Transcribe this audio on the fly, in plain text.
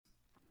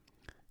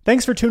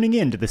Thanks for tuning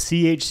in to the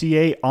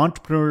CHCA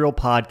Entrepreneurial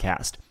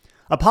Podcast,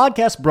 a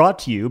podcast brought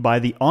to you by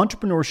the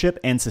Entrepreneurship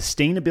and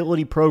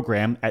Sustainability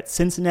Program at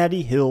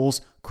Cincinnati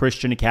Hills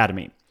Christian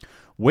Academy,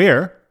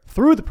 where,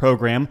 through the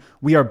program,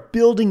 we are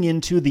building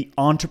into the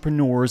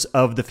entrepreneurs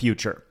of the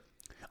future.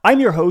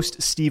 I'm your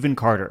host, Stephen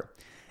Carter,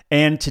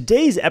 and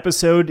today's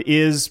episode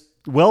is,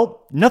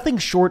 well, nothing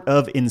short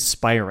of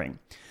inspiring.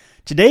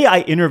 Today, I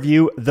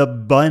interview the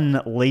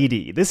Bun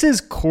Lady. This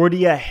is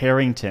Cordia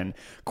Harrington.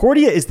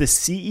 Cordia is the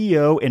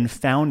CEO and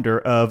founder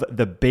of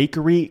The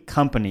Bakery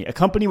Company, a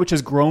company which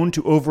has grown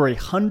to over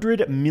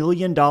 $100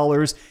 million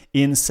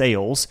in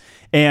sales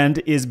and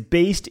is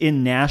based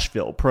in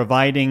Nashville,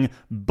 providing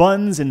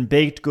buns and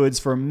baked goods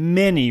for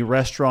many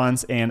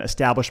restaurants and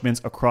establishments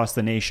across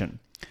the nation.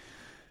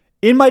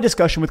 In my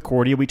discussion with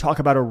Cordia, we talk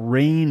about a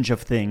range of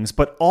things,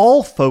 but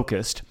all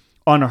focused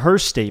on her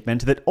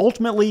statement that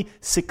ultimately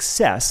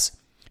success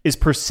is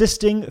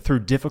persisting through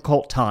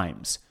difficult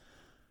times.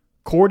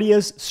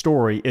 Cordia's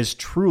story is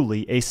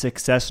truly a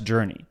success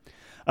journey,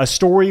 a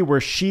story where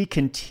she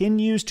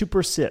continues to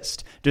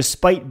persist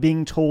despite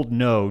being told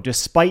no,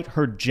 despite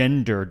her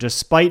gender,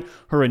 despite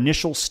her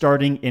initial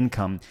starting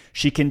income.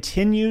 She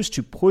continues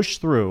to push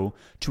through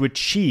to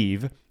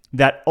achieve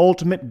that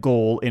ultimate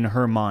goal in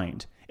her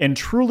mind and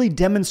truly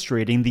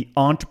demonstrating the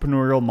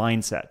entrepreneurial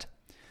mindset.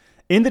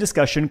 In the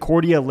discussion,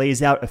 Cordia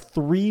lays out a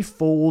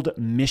threefold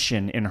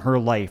mission in her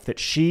life that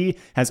she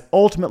has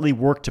ultimately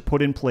worked to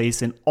put in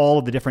place in all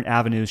of the different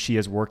avenues she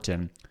has worked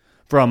in,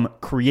 from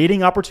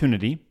creating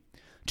opportunity,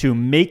 to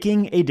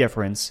making a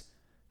difference,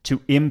 to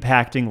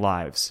impacting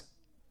lives.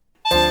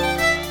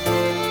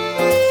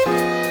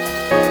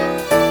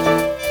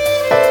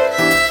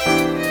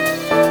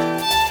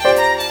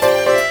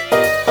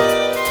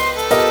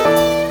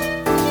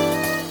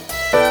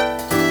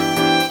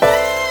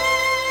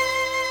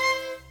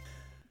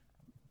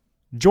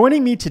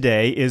 Joining me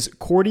today is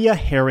Cordia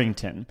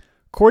Harrington.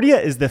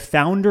 Cordia is the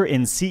founder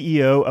and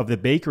CEO of The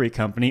Bakery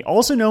Company,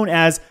 also known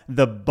as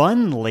the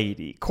Bun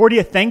Lady.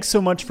 Cordia, thanks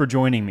so much for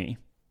joining me.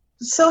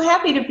 So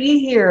happy to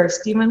be here,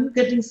 Stephen.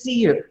 Good to see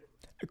you.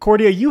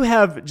 Cordia, you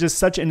have just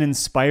such an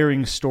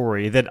inspiring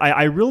story that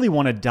I really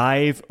want to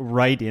dive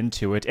right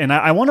into it. And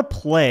I want to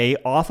play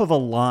off of a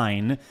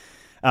line,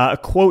 a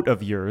quote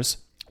of yours,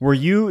 where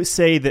you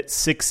say that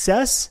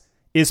success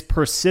is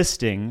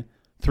persisting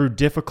through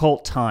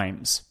difficult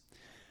times.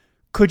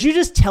 Could you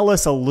just tell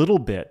us a little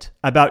bit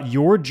about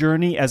your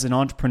journey as an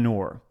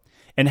entrepreneur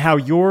and how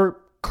your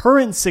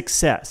current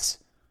success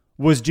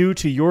was due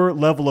to your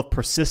level of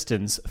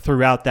persistence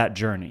throughout that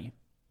journey?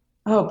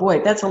 Oh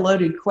boy, that's a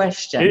loaded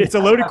question. It's a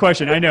loaded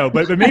question, I know,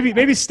 but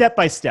maybe step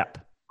by step.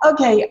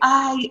 Okay,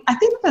 I think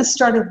I'm going to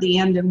start at the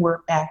end and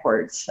work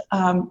backwards.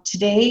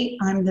 Today,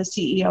 I'm the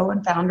CEO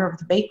and founder of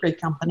The Bakery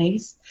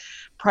Companies.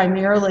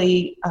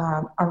 Primarily,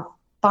 our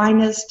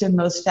finest and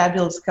most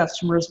fabulous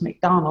customers,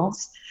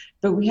 McDonald's.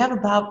 But we have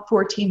about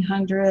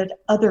 1,400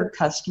 other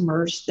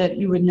customers that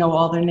you would know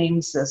all their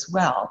names as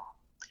well.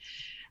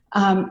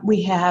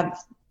 We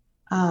have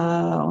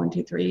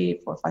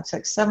 8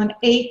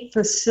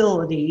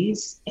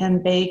 facilities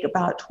and bake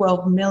about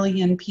 12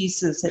 million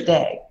pieces a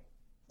day.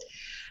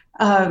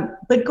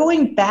 But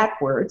going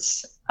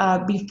backwards,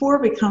 before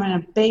becoming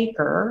a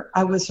baker,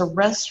 I was a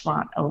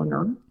restaurant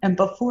owner. And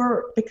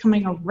before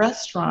becoming a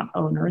restaurant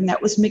owner, and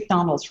that was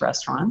McDonald's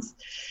restaurants,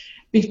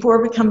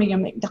 before becoming a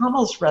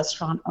McDonald's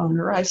restaurant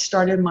owner, I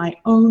started my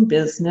own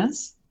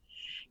business.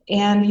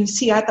 And you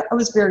see, I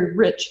was very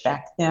rich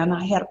back then.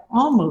 I had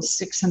almost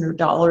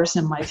 $600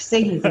 in my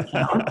savings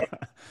account.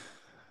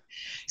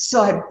 So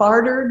I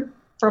bartered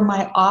for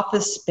my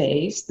office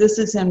space. This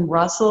is in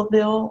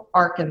Russellville,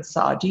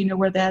 Arkansas. Do you know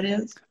where that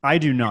is? I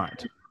do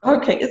not.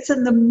 Okay, it's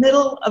in the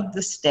middle of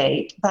the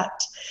state,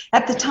 but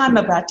at the time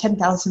about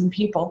 10,000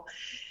 people.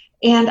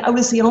 And I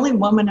was the only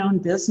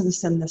woman-owned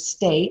business in the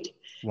state.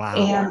 Wow.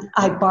 And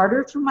I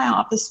bartered for my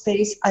office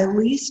space. I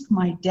leased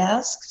my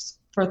desks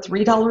for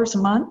 $3 a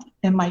month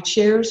and my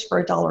chairs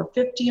for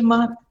 $1.50 a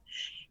month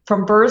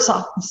from Burr's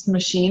Office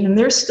Machine. And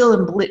they're still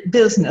in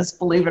business,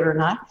 believe it or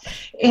not,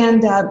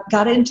 and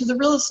got into the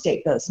real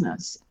estate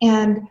business.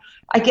 And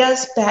I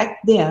guess back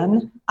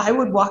then I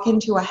would walk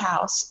into a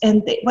house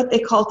and what they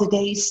call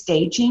today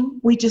staging,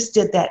 we just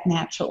did that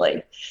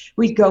naturally.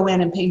 We'd go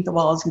in and paint the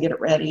walls and get it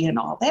ready and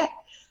all that.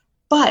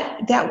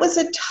 But that was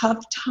a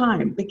tough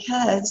time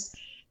because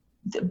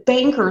the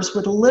bankers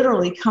would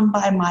literally come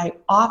by my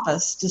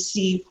office to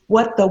see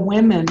what the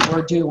women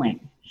were doing.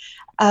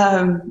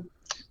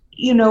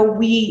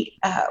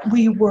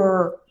 We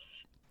were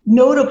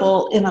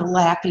notable in a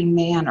laughing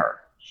manner.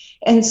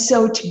 And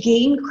so to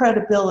gain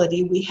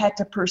credibility, we had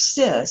to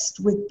persist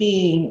with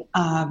being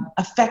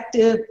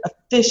effective,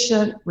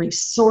 efficient,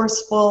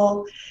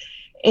 resourceful,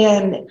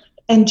 and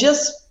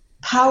just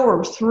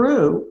power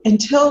through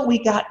until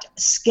we got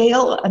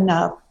scale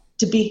enough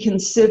to be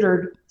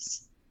considered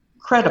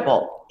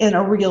credible and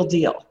a real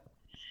deal.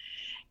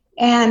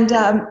 And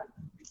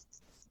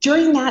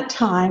during that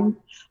time,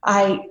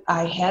 I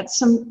had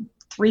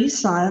 3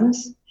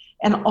 sons,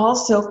 and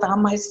also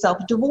found myself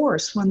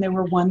divorced when they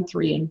were 1,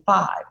 3, and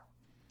 5.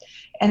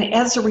 And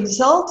as a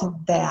result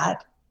of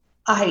that,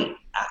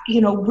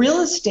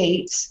 real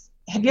estate,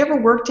 have you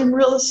ever worked in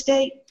real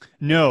estate?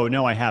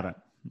 No, I haven't.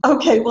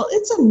 Okay, well,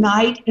 it's a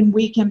night and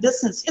weekend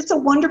business. It's a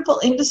wonderful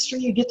industry.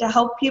 You get to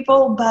help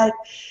people, but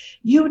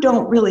you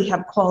don't really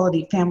have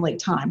quality family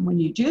time when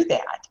you do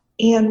that.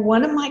 And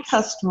one of my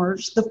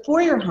customers, the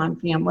Feuerheim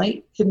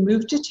family, had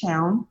moved to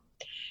town,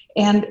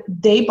 and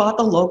they bought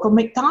the local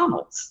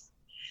McDonald's.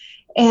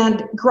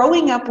 And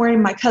growing up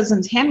wearing my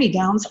cousin's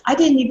hand-me-downs, I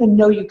didn't even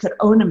know you could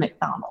own a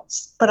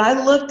McDonald's. But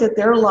I looked at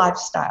their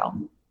lifestyle.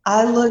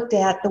 I looked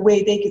at the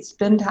way they could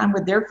spend time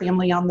with their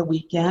family on the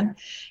weekend,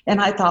 and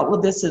I thought,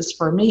 well, this is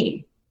for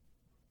me.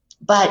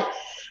 But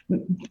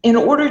in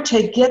order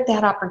to get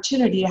that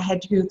opportunity, I had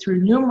to go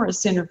through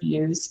numerous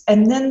interviews,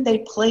 and then they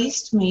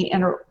placed me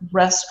in a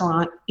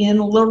restaurant in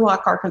Little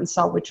Rock,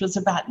 Arkansas, which was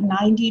about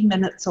 90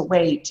 minutes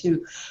away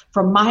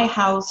from my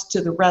house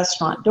to the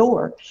restaurant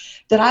door,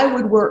 that I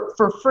would work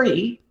for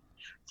free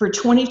for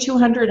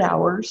 2,200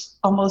 hours,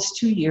 almost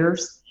 2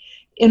 years,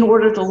 in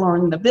order to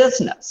learn the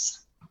business.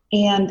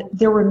 And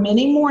there were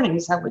many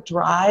mornings I would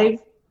drive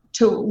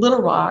to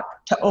Little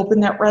Rock to open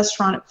that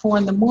restaurant at 4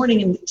 a.m,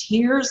 and the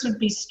tears would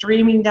be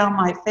streaming down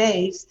my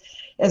face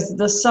as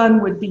the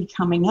sun would be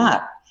coming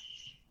up.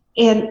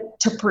 And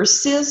to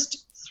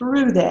persist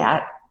through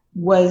that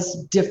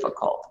was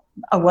difficult.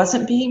 I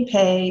wasn't being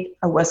paid.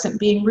 I wasn't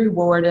being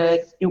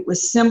rewarded. It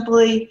was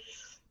simply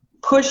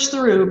push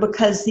through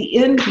because the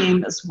end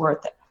game is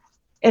worth it.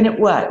 And it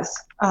was.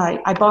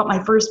 I bought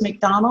my first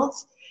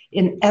McDonald's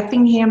in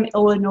Effingham,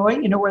 Illinois.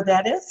 You know where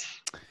that is?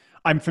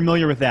 I'm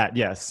familiar with that,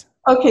 yes.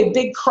 Okay,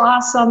 big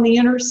cross on the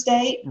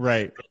interstate.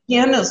 Right.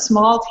 In a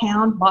small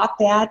town, bought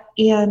that.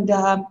 And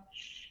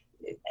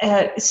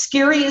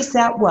scary as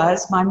that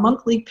was, my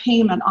monthly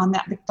payment on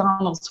that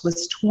McDonald's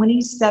was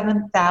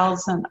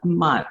 $27,000 a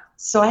month.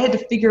 So I had to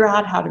figure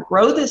out how to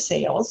grow the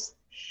sales.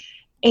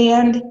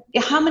 And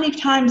how many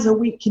times a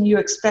week can you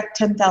expect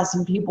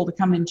 10,000 people to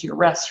come into your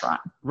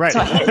restaurant? Right, so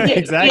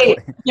exactly.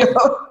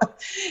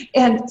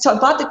 And so I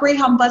bought the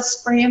Greyhound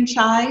bus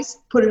franchise,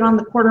 put it on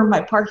the corner of my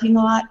parking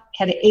lot,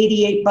 had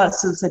 88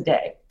 buses a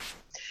day.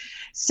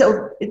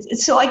 So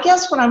I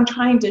guess what I'm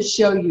trying to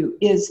show you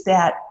is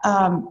that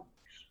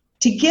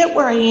to get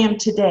where I am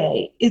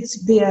today, it's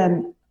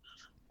been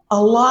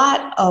a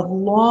lot of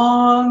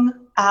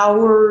long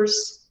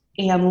hours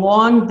and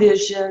long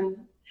vision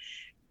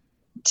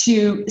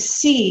to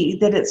see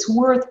that it's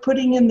worth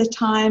putting in the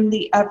time,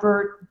 the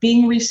effort,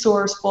 being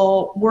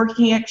resourceful,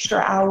 working extra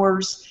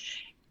hours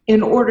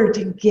in order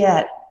to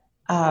get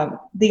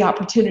the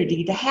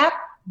opportunity to have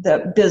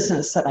the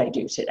business that I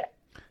do today.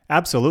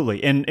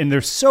 Absolutely. And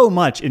there's so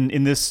much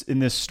in this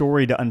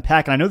story to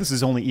unpack. And I know this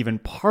is only even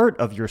part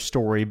of your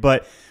story,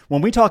 but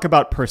when we talk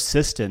about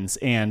persistence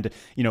and,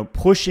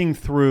 pushing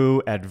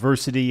through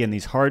adversity and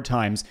these hard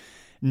times,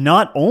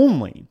 not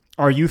only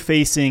are you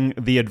facing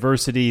the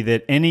adversity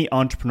that any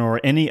entrepreneur,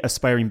 any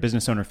aspiring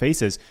business owner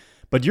faces,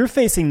 but you're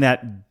facing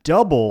that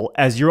double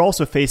as you're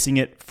also facing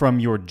it from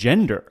your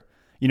gender.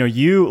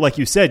 You, like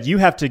you said, you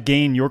have to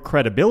gain your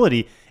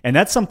credibility, and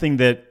that's something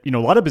that, a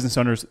lot of business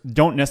owners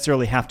don't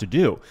necessarily have to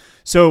do.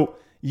 So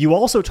you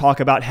also talk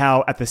about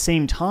how at the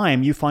same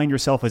time you find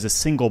yourself as a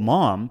single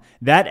mom.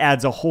 That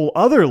adds a whole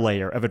other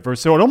layer of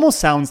adversity. So it almost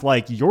sounds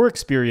like your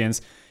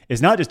experience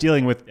is not just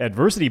dealing with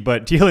adversity,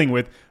 but dealing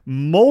with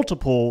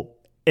multiple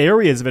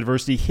areas of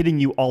adversity hitting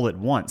you all at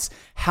once.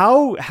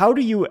 How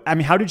did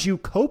you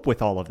cope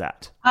with all of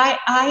that?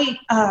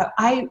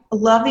 I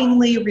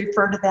lovingly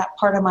refer to that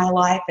part of my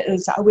life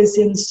as I was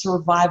in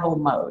survival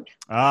mode.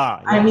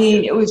 Yes. I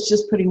mean, it was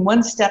just putting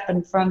one step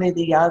in front of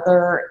the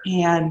other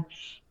and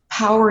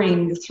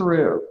powering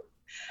through.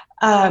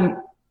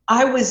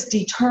 I was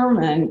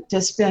determined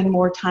to spend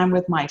more time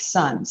with my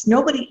sons.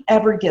 Nobody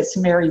ever gets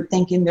married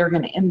thinking they're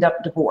going to end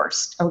up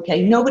divorced.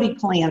 Okay. Nobody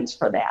plans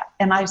for that.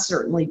 And I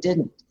certainly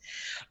didn't.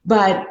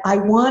 But I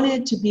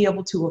wanted to be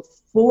able to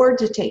afford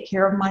to take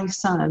care of my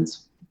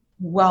sons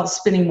while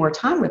spending more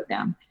time with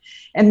them.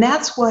 And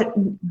that's what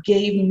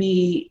gave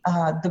me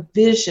the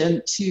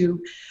vision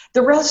to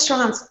the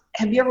restaurants.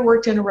 Have you ever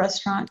worked in a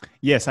restaurant?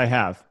 Yes, I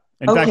have.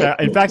 In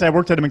fact, I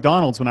worked at a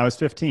McDonald's when I was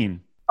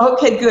 15.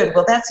 Okay, good.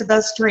 Well, that's the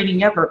best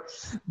training ever.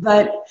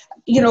 But,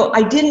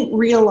 I didn't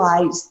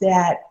realize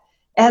that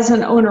as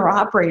an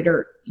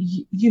owner-operator,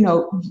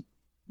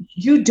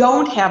 you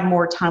don't have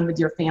more time with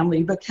your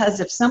family because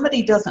if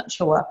somebody doesn't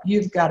show up,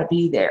 you've got to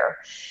be there.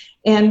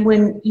 And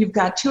when you've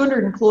got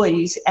 200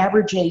 employees,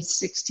 average age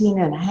 16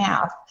 and a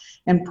half,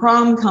 and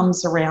prom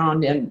comes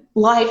around and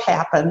life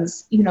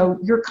happens,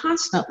 you're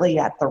constantly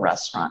at the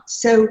restaurant.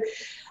 So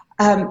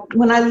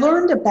when I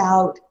learned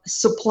about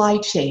supply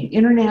chain,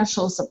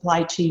 international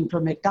supply chain for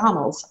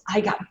McDonald's,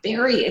 I got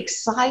very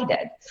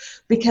excited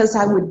because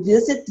I would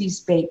visit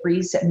these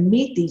bakeries and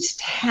meet these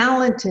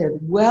talented,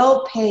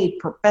 well-paid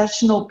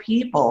professional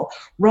people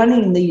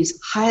running these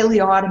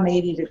highly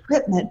automated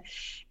equipment.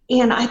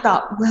 And I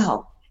thought,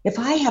 well, if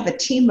I have a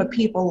team of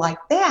people like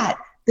that,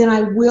 then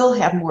I will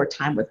have more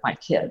time with my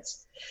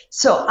kids.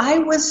 So I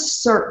was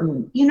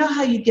certain, you know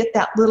how you get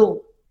that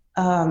little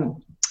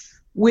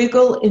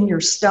wiggle in your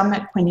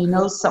stomach when you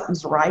know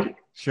something's right?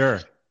 Sure.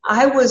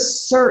 I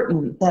was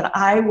certain that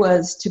I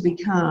was to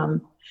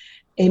become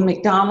a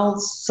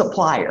McDonald's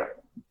supplier.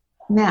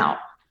 Now,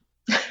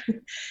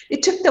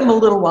 it took them a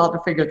little while to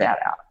figure that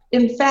out.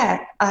 In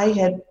fact, I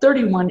had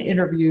 31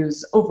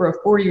 interviews over a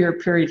 4-year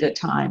period of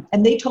time,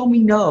 and they told me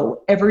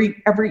no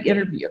every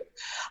interview.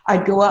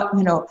 I'd go up,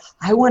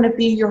 I want to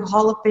be your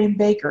Hall of Fame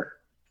baker.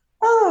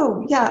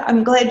 Oh, yeah,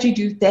 I'm glad you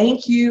do.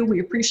 Thank you. We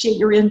appreciate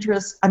your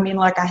interest. I mean,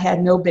 like I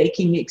had no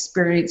baking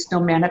experience, no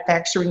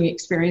manufacturing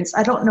experience.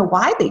 I don't know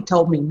why they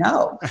told me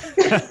no.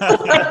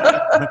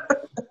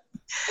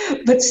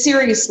 But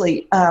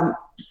seriously,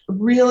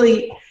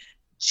 really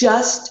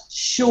just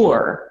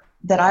sure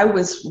that I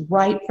was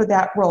right for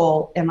that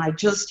role, and I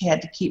just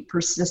had to keep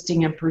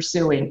persisting and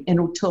pursuing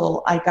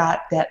until I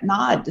got that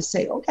nod to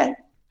say, okay,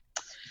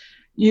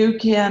 you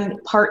can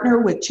partner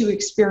with 2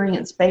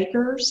 experienced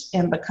bakers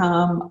and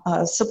become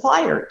a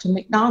supplier to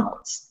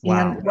McDonald's.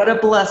 Wow. And what a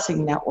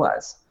blessing that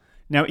was.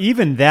 Now,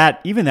 even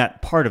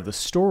that part of the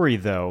story,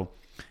 though,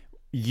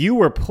 you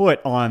were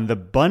put on the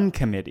bun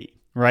committee,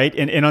 right?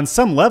 And on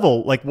some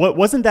level, like, what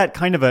wasn't that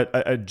kind of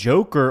a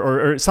joke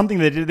or something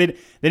that they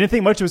didn't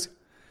think much was,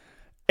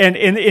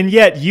 and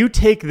yet you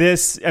take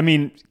this, I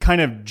mean,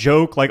 kind of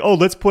joke like, oh,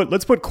 let's put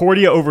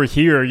Cordia over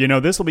here,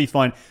 this will be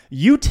fun.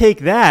 You take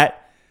that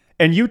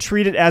and you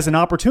treat it as an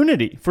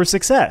opportunity for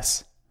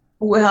success.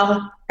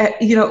 Well,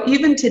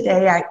 even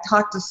today, I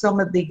talked to some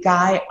of the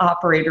guy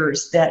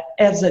operators that,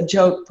 as a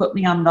joke, put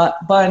me on the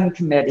bun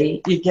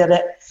committee. You get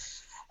it?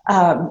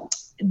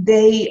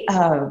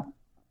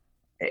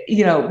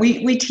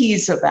 We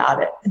tease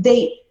about it.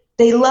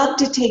 They love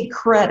to take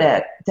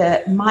credit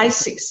that my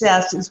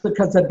success is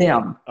because of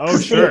them. Oh,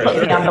 sure. They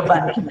put me on the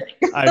bun committee.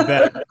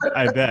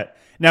 I bet.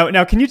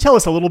 Now, can you tell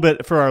us a little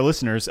bit for our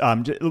listeners?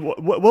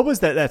 What was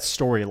that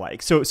story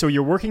like? So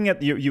you're working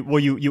at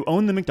you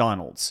own the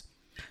McDonald's.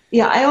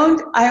 Yeah, I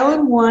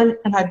owned one,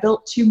 and I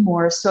built 2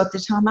 more. So at the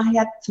time, I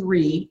had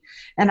 3,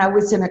 and I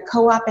was in a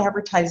co-op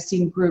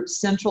advertising group,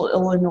 Central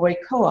Illinois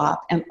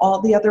Co-op, and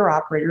all the other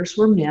operators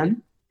were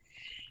men.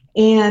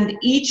 And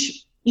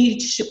each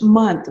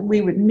month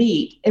we would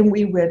meet and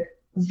we would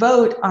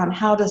vote on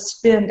how to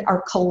spend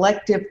our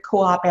collective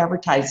co-op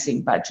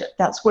advertising budget.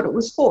 That's what it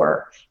was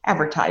for,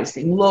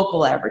 advertising,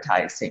 local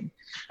advertising,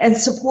 and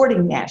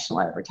supporting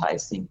national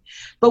advertising.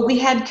 But we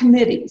had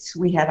committees.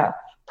 We had a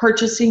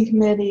purchasing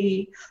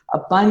committee, a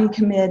bun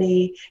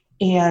committee,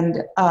 and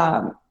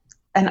an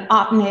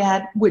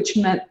OPNAD, which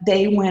meant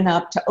they went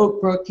up to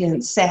Oak Brook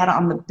and sat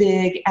on the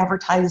big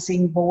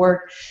advertising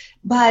board.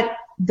 But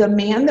the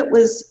man that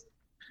was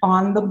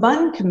on the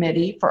bun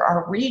committee for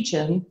our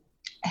region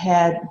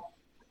had,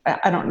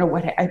 I don't know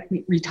what,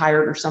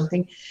 retired or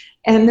something.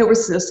 And there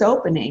was this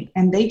opening,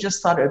 and they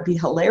just thought it would be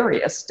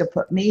hilarious to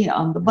put me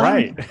on the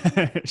bun.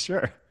 Right.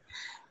 Sure.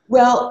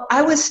 Well,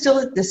 I was still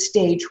at the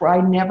stage where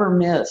I never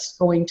missed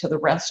going to the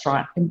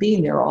restaurant and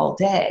being there all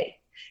day,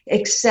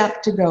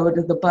 except to go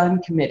to the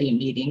bun committee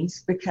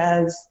meetings,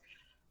 because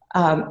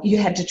you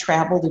had to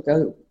travel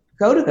to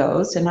go to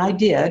those, and I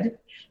did.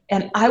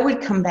 And I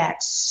would come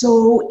back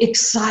so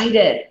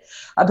excited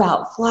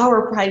about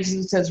flower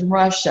prices in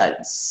Russia,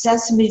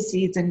 sesame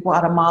seeds in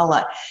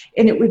Guatemala.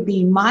 And it would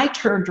be my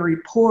turn to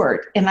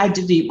report. And I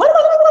did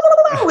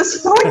I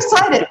was so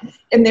excited.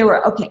 And they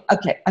were, okay,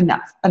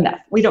 enough.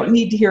 We don't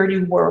need to hear any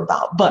more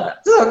about buns.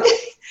 Okay.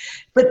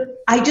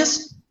 But I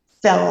just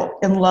fell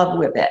in love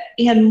with it,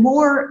 and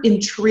more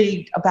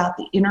intrigued about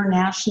the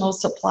international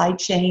supply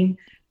chain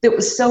that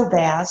was so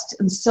vast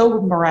and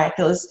so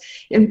miraculous.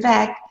 In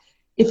fact,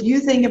 if you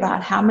think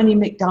about how many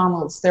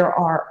McDonald's there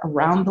are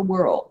around the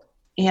world,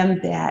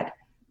 and that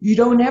you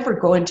don't ever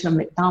go into a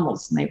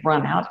McDonald's and they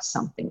run out of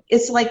something.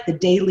 It's like the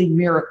daily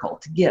miracle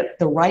to get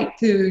the right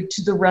food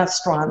to the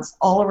restaurants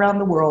all around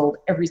the world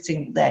every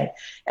single day.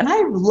 And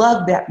I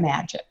love that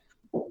magic.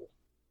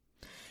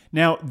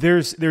 Now,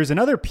 there's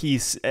another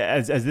piece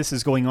as this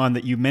is going on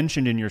that you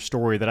mentioned in your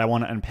story that I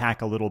want to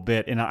unpack a little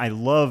bit. And I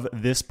love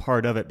this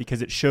part of it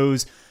because it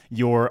shows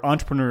your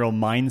entrepreneurial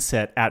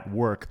mindset at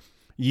work.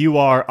 You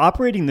are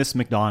operating this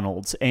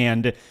McDonald's,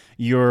 and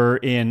you're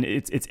in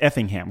it's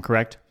Effingham,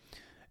 correct?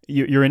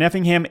 You're in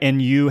Effingham,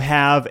 and you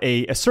have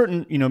a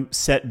certain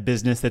set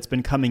business that's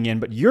been coming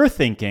in, but you're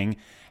thinking,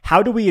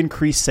 how do we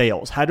increase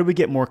sales? How do we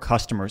get more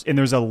customers? And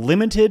there's a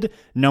limited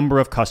number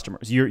of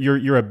customers.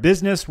 You're a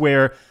business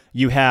where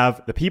you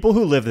have the people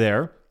who live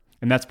there,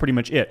 and that's pretty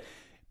much it.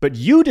 But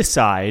you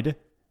decide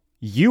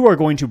you are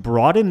going to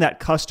broaden that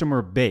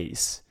customer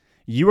base.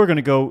 You are going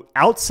to go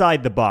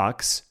outside the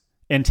box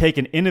and take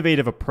an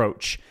innovative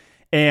approach.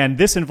 And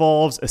this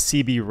involves a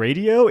CB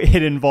radio.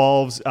 It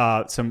involves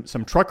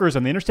some truckers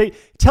on the interstate.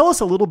 Tell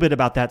us a little bit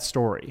about that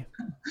story.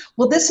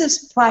 Well, this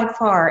is by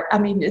far, I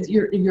mean,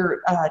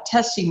 you're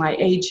testing my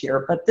age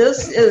here, but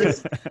this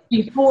is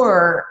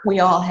before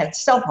we all had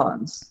cell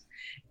phones.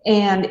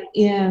 And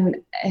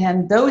in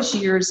those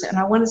years, and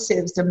I want to say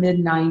it was the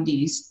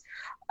mid-90s,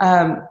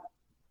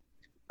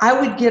 I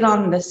would get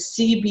on the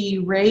CB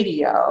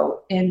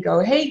radio and go,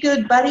 "Hey,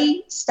 good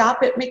buddy,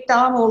 stop at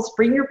McDonald's,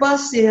 bring your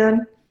bus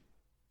in,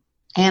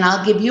 and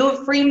I'll give you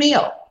a free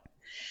meal."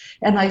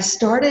 And I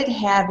started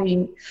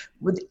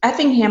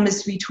Effingham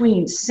is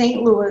between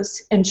St.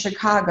 Louis and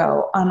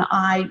Chicago on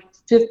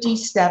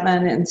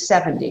I-57 and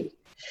 70.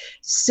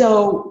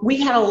 So we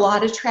had a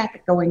lot of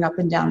traffic going up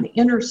and down the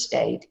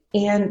interstate,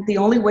 and the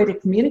only way to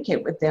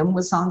communicate with them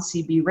was on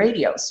CB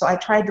radio. So I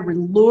tried to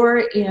lure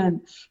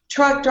in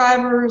truck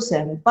drivers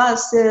and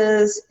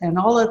buses and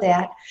all of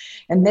that,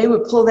 and they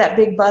would pull that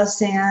big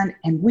bus in,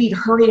 and we'd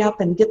hurry up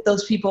and get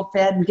those people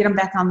fed and get them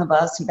back on the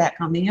bus and back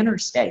on the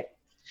interstate.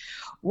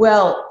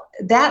 Well,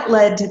 that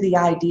led to the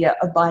idea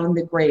of buying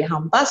the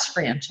Greyhound bus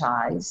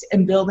franchise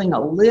and building a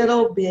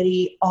little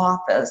bitty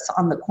office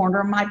on the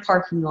corner of my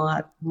parking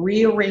lot,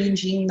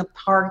 rearranging the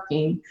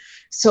parking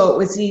so it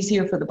was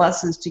easier for the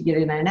buses to get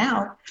in and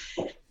out.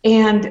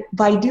 And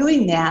by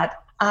doing that,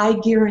 I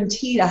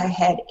guaranteed I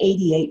had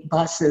 88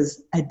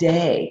 buses a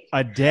day.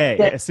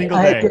 A single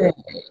day.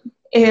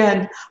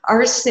 And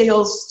our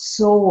sales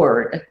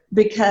soared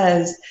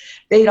because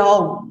they'd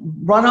all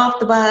run off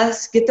the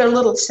bus, get their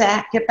little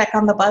sack, get back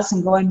on the bus,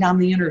 and going down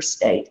the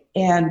interstate.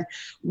 And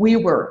we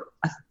were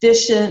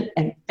efficient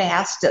and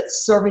fast at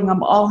serving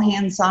them, all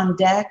hands on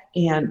deck,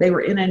 and they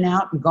were in and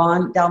out and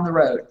gone down the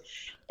road.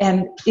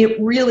 And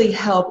it really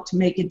helped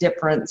make a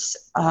difference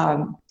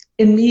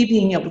in me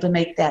being able to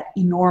make that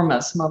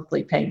enormous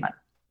monthly payment.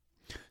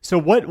 So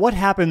what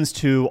happens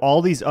to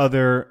all these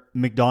other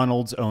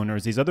McDonald's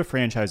owners, these other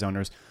franchise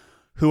owners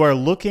who are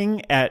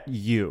looking at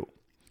you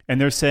and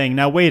they're saying,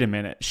 now, wait a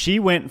minute, she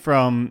went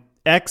from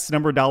X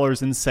number of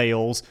dollars in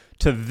sales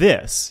to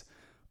this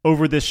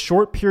over this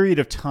short period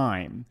of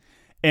time.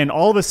 And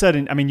all of a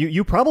sudden, I mean,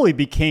 you probably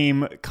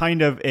became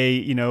kind of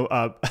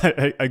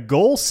a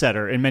goal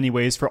setter in many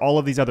ways for all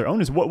of these other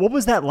owners. What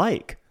was that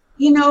like?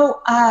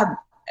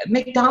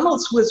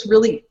 McDonald's was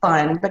really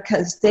fun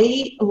because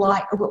they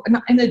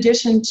in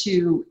addition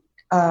to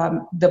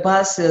the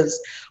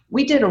buses,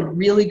 we did a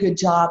really good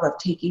job of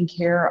taking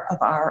care of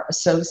our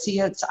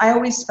associates. I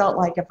always felt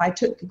like if I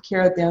took good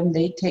care of them,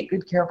 they'd take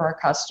good care of our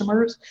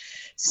customers.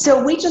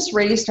 So we just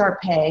raised our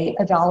pay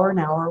 $1 an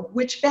hour,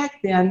 which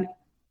back then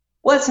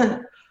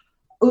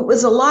it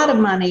was a lot of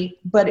money,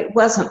 but it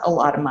wasn't a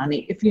lot of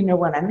money, if you know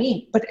what I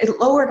mean. But it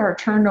lowered our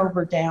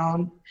turnover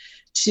down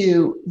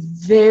to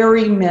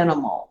very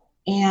minimal.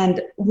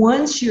 And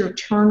once your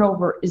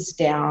turnover is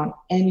down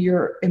and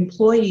your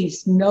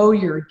employees know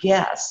your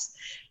guests,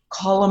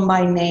 call them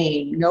by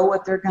name, know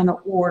what they're going to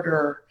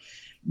order,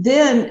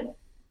 then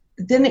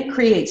it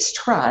creates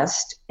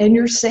trust and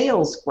your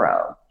sales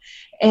grow.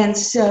 And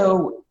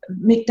so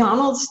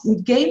McDonald's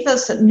gave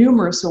us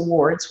numerous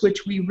awards,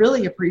 which we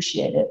really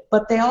appreciated,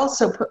 but they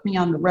also put me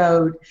on the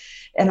road,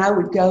 and I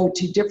would go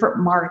to different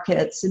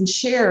markets and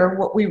share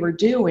what we were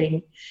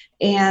doing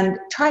and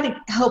try to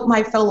help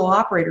my fellow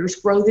operators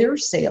grow their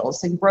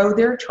sales and grow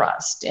their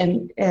trust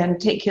and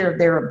take care of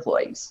their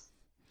employees.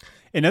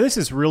 And now this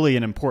is really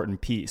an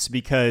important piece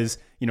because,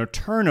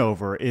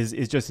 turnover is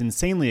just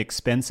insanely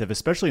expensive,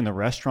 especially in the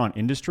restaurant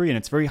industry. And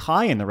it's very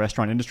high in the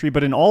restaurant industry,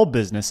 but in all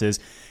businesses,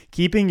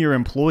 keeping your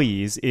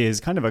employees is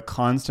kind of a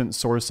constant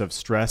source of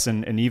stress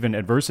and even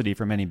adversity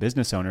for many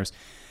business owners.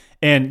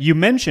 And you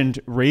mentioned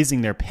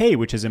raising their pay,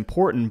 which is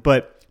important,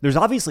 but there's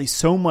obviously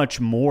so much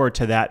more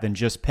to that than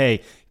just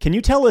pay. Can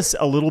you tell us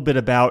a little bit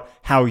about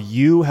how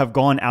you have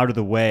gone out of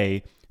the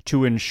way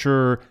to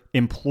ensure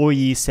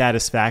employee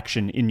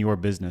satisfaction in your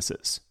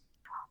businesses?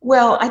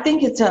 Well, I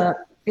think it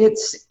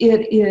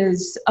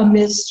is a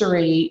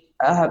mystery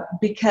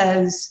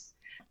because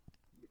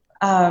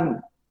I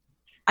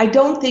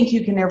don't think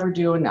you can ever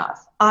do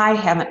enough. I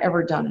haven't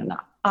ever done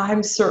enough.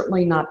 I'm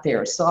certainly not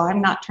there, so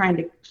I'm not trying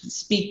to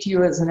speak to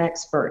you as an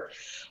expert.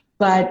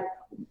 But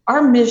my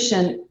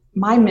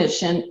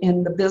mission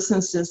in the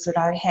businesses that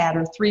I had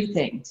are three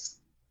things: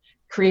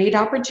 create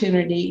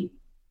opportunity,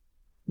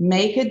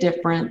 make a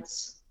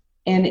difference,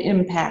 and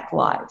impact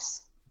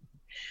lives.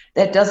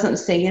 That doesn't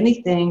say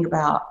anything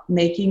about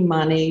making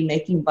money,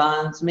 making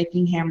buns,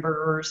 making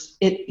hamburgers.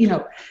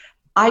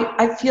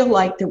 I feel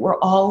like that we're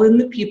all in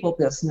the people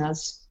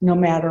business, no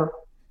matter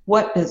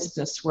what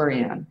business we're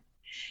in.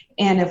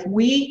 And if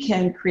we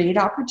can create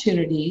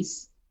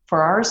opportunities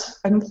for our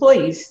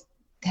employees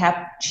to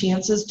have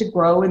chances to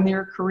grow in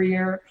their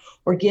career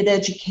or get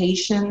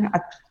education,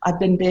 I've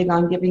been big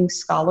on giving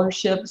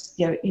scholarships,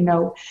 giving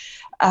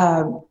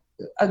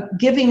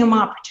them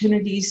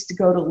opportunities to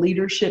go to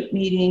leadership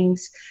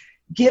meetings,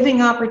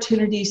 giving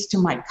opportunities to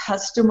my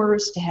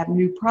customers to have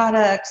new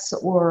products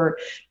or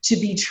to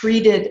be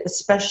treated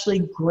especially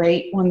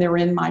great when they're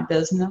in my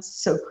business.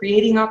 So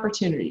creating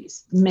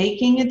opportunities,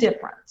 making a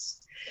difference.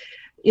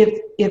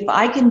 If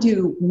I can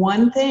do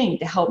one thing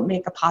to help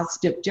make a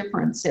positive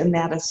difference in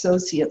that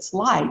associate's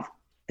life,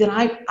 then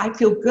I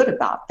feel good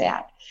about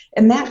that.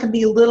 And that could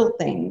be little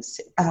things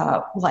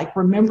like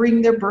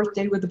remembering their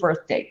birthday with a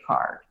birthday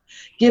card,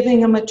 giving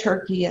them a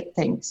turkey at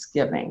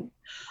Thanksgiving,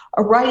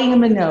 or writing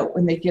them a note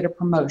when they get a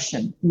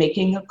promotion,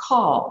 making a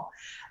call,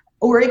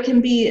 or it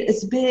can be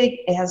as big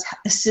as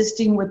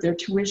assisting with their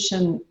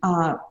tuition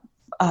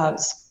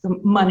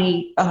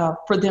money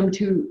for them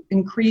to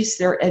increase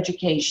their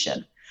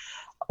education,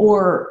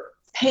 or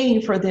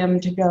paying for them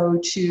to go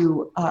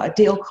to a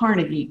Dale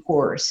Carnegie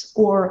course,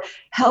 or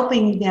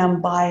helping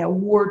them buy a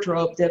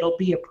wardrobe that'll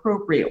be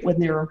appropriate when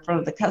they're in front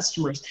of the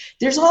customers.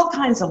 There's all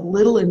kinds of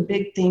little and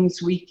big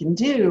things we can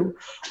do,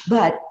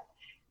 but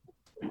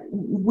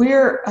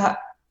we're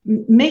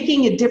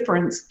making a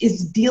difference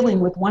is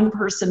dealing with one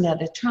person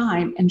at a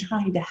time and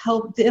trying to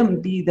help them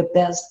be the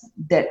best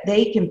that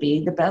they can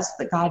be, the best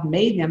that God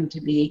made them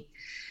to be.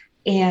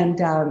 And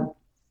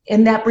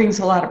that brings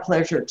a lot of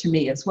pleasure to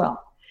me as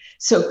well.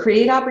 So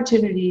create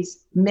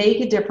opportunities, make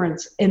a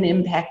difference in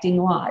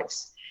impacting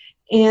lives.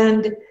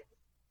 And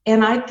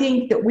I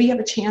think that we have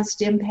a chance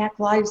to impact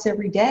lives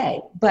every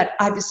day, but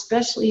I've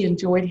especially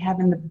enjoyed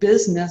having the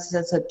business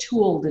as a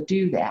tool to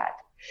do that.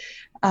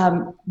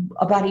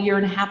 About a year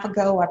and a half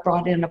ago, I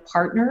brought in a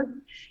partner,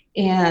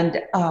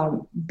 and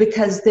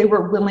because they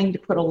were willing to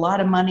put a lot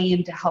of money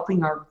into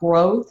helping our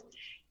growth,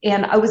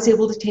 and I was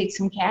able to take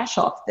some cash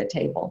off the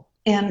table.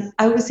 And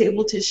I was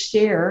able to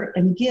share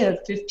and give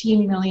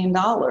 $15 million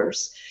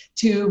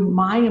to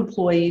my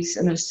employees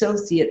and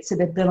associates that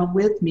have been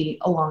with me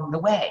along the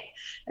way.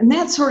 And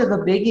that's sort of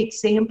a big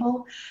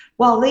example.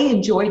 While they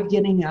enjoyed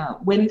getting a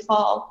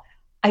windfall,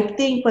 I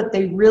think what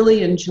they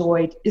really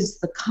enjoyed is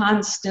the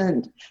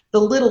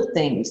little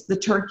things, the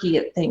turkey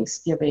at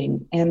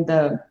Thanksgiving and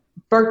the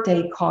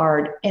birthday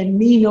card and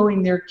me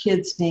knowing their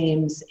kids'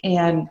 names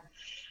and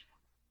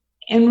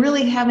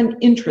really have an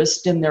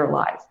interest in their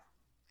life.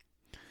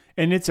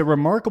 And it's a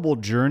remarkable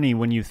journey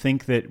when you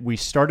think that we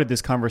started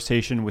this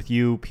conversation with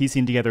you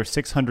piecing together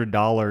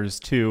 $600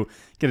 to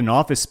get an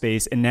office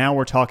space, and now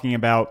we're talking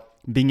about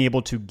being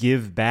able to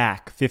give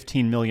back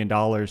 $15 million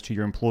to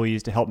your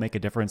employees to help make a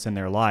difference in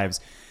their lives.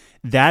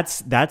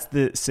 That's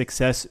the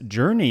success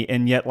journey.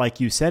 And yet, like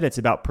you said, it's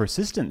about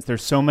persistence.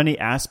 There's so many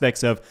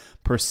aspects of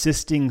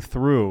persisting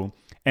through.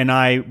 And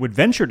I would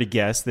venture to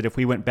guess that if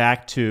we went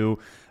back to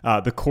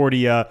the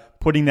Cordia,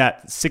 putting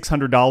that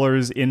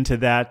 $600 into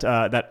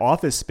that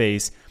office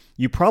space,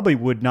 you probably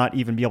would not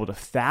even be able to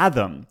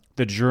fathom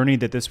the journey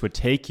that this would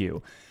take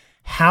you.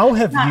 How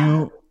have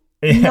you...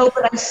 No,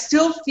 but I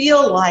still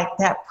feel like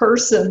that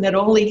person that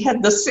only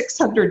had the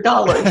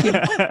 $600. You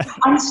know?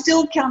 I'm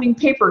still counting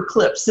paper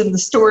clips in the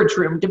storage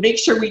room to make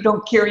sure we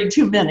don't carry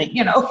too many,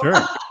 you know?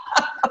 Sure.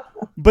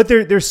 But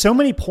there's so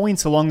many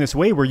points along this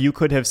way where you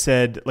could have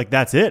said, like,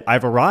 that's it,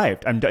 I've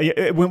arrived.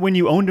 When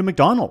you owned a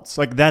McDonald's,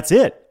 like, that's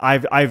it,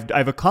 I've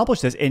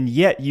accomplished this, and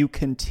yet you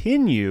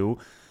continue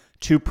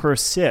to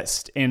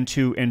persist and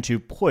to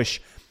push,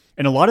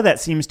 and a lot of that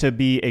seems to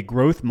be a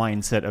growth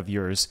mindset of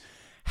yours.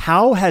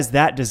 How has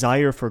that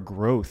desire for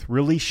growth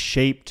really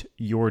shaped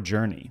your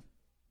journey?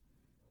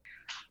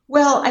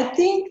 Well, I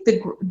think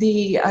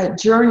the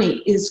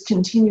journey is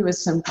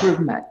continuous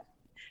improvement.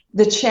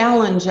 The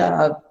challenge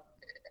of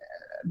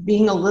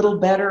being a little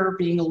better,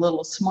 being a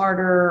little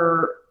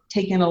smarter,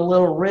 taking a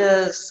little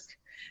risk,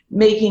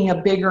 making a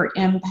bigger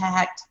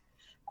impact.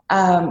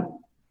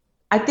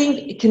 I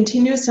think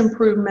continuous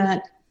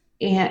improvement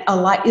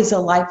is a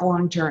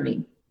lifelong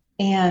journey.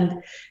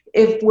 And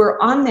if we're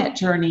on that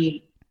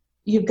journey,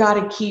 you've got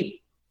to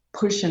keep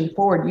pushing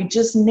forward. You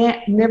just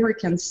never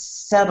can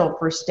settle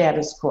for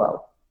status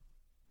quo.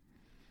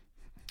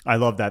 I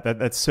love that.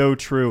 That's so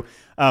true.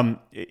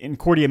 In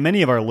Cordia,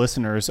 many of our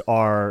listeners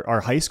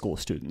are high school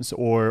students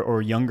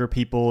or younger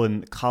people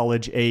in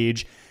college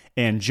age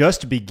and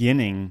just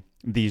beginning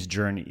these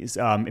journeys.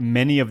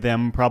 Many of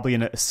them probably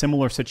in a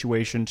similar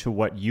situation to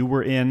what you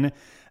were in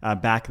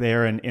back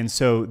there. And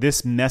so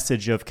this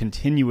message of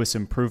continuous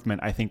improvement,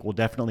 I think, will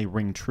definitely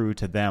ring true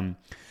to them.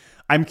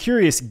 I'm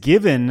curious,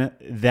 given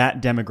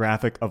that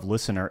demographic of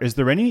listener, is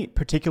there any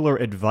particular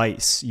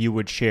advice you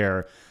would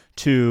share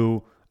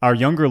to our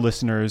younger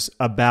listeners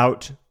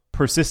about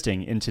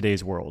persisting in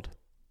today's world?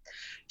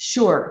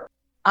 Sure.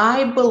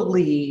 I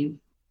believe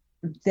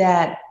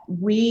that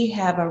we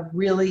have a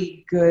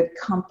really good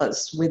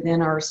compass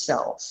within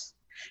ourselves,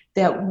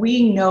 that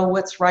we know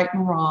what's right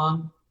and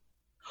wrong.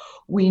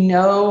 We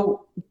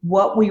know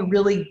what we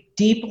really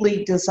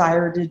deeply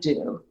desire to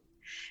do.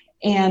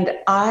 And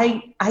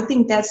I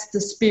think that's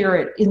the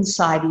spirit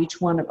inside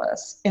each one of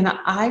us. And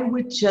I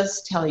would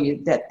just tell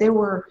you that there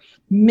were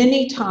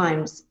many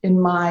times in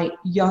my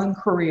young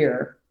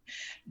career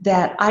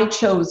that I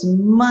chose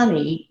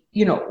money.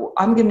 You know,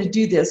 I'm going to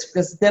do this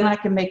because then I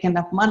can make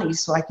enough money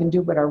so I can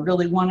do what I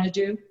really want to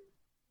do.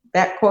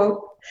 That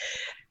quote.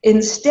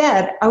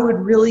 Instead, I would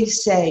really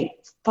say,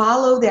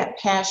 follow that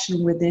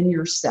passion within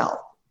yourself.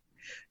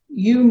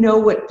 You know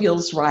what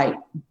feels right.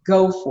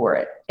 Go for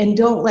it. And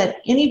don't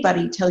let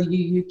anybody tell you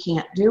you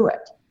can't do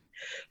it.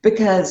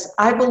 Because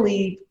I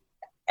believe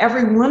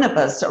every one of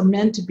us are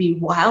meant to be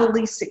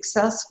wildly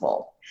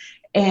successful.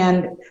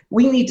 And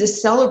we need to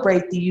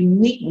celebrate the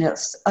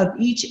uniqueness of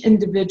each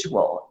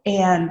individual.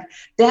 And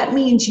that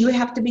means you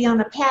have to be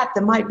on a path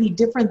that might be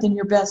different than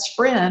your best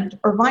friend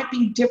or might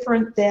be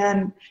different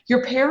than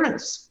your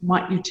parents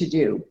want you to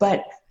do.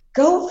 But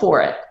go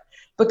for it,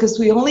 because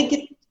we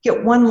only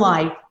get one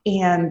life.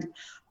 And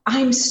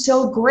I'm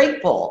so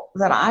grateful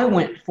that I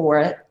went for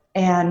it.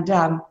 And,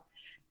 I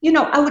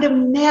would have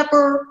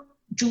never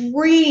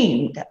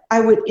dreamed I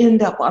would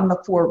end up on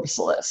the Forbes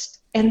list.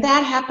 And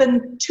that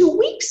happened 2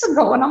 weeks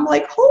ago. And I'm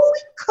like, holy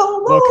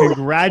cow. Well,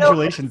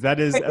 congratulations.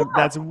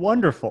 That's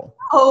wonderful.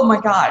 Oh my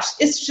gosh.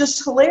 It's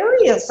just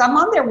hilarious. I'm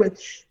on there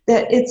with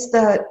it's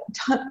the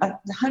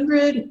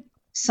 100,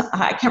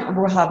 I can't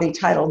remember how they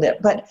titled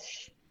it, but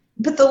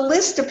the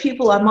list of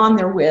people I'm on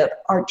there with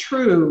are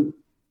true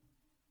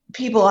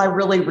people I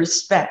really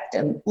respect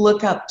and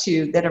look up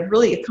to that have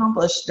really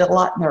accomplished a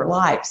lot in their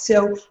life.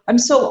 So I'm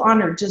so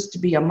honored just to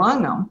be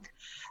among them.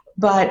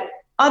 But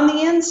on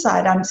the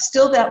inside, I'm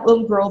still that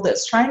little girl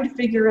that's trying to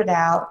figure it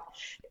out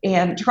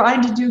and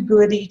trying to do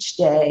good each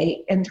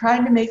day and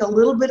trying to make a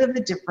little bit of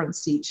a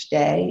difference each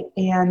day.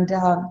 And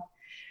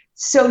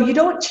so you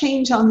don't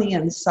change on the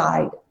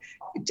inside.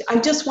 I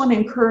just want to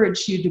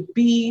encourage you to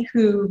be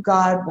who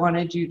God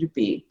wanted you to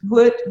be.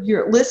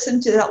 Listen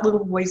to that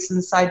little voice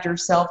inside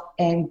yourself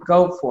and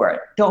go for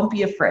it. Don't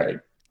be afraid.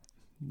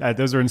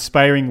 Those are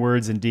inspiring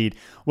words indeed.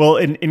 Well,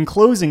 in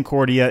closing,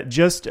 Cordia,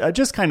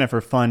 just kind of for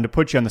fun, to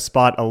put you on the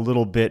spot a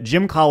little bit,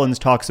 Jim Collins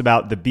talks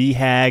about the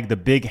BHAG, the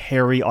big,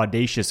 hairy,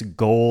 audacious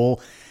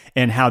goal,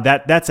 and how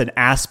that's an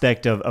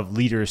aspect of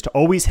leaders to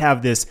always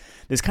have this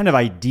kind of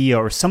idea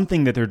or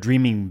something that they're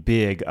dreaming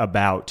big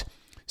about.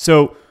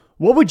 So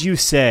what would you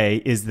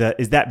say is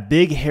that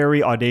big,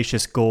 hairy,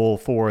 audacious goal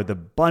for the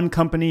Bun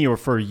Company or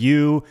for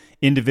you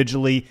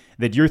individually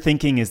that you're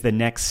thinking is the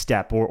next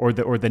step or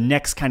the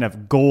next kind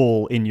of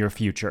goal in your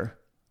future?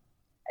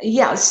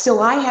 Yeah, so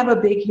I have a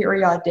big,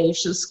 hairy,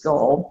 audacious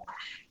goal.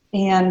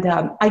 And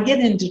I get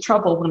into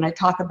trouble when I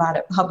talk about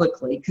it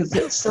publicly because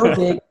it's so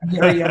big,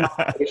 hairy, and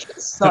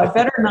audacious. So I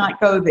better not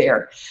go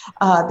there.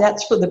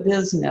 That's for the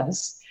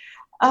business.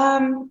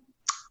 I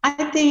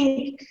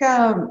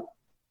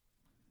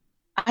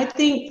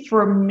think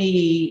for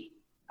me,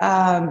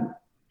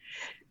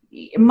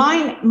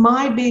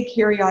 my big,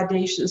 hairy,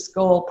 audacious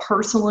goal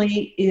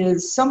personally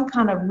is some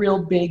kind of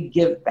real big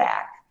give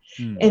back.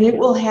 And it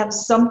will have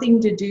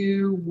something to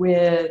do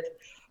with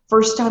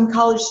first-time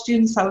college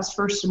students. I was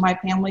first in my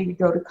family to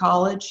go to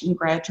college and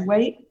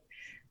graduate.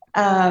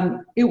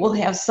 It will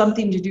have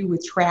something to do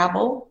with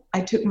travel.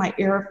 I took my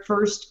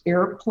first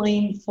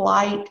airplane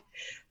flight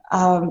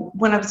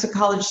when I was a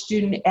college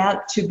student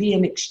to be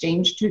an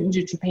exchange student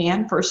to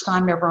Japan, first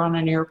time ever on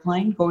an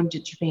airplane going to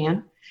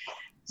Japan.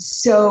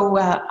 So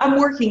I'm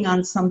working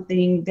on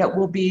something that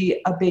will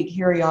be a big,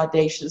 hairy,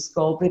 audacious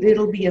goal, but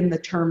it'll be in the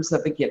terms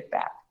of a give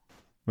back.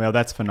 Well,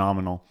 that's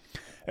phenomenal.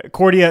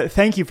 Cordia,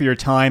 thank you for your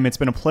time. It's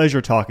been a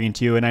pleasure talking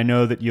to you, and I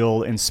know that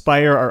you'll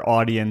inspire our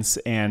audience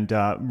and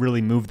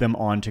really move them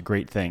on to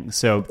great things.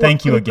 So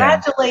thank you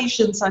again.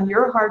 Congratulations on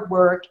your hard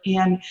work,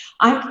 and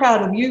I'm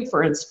proud of you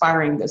for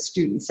inspiring the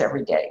students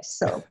every day.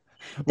 So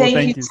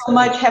thank you so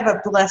much. Have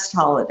a blessed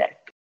holiday.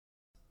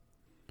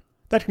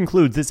 That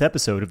concludes this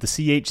episode of the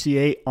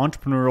CHCA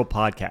Entrepreneurial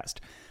Podcast.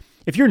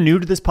 If you're new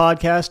to this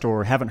podcast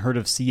or haven't heard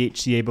of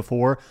CHCA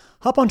before,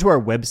 hop onto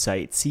our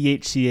website,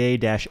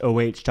 chca-oh.org,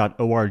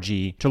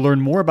 to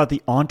learn more about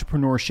the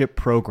Entrepreneurship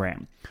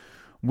Program.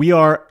 We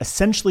are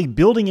essentially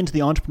building into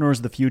the entrepreneurs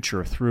of the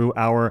future through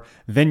our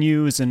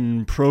venues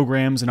and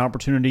programs and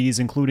opportunities,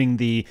 including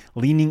the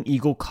Leaning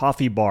Eagle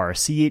Coffee Bar,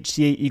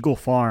 CHCA Eagle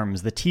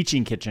Farms, the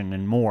Teaching Kitchen,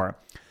 and more.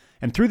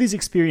 And through these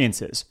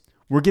experiences,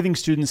 we're giving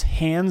students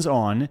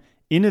hands-on,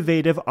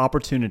 innovative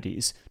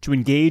opportunities to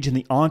engage in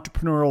the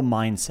entrepreneurial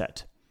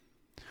mindset.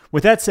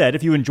 With that said,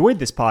 if you enjoyed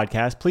this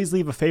podcast, please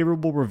leave a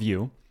favorable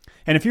review.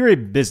 And if you're a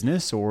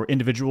business or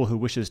individual who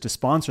wishes to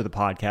sponsor the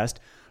podcast,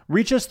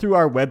 reach us through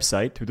our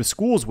website, through the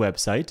school's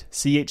website,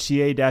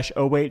 chca-oh.org,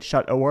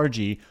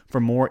 for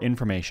more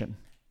information.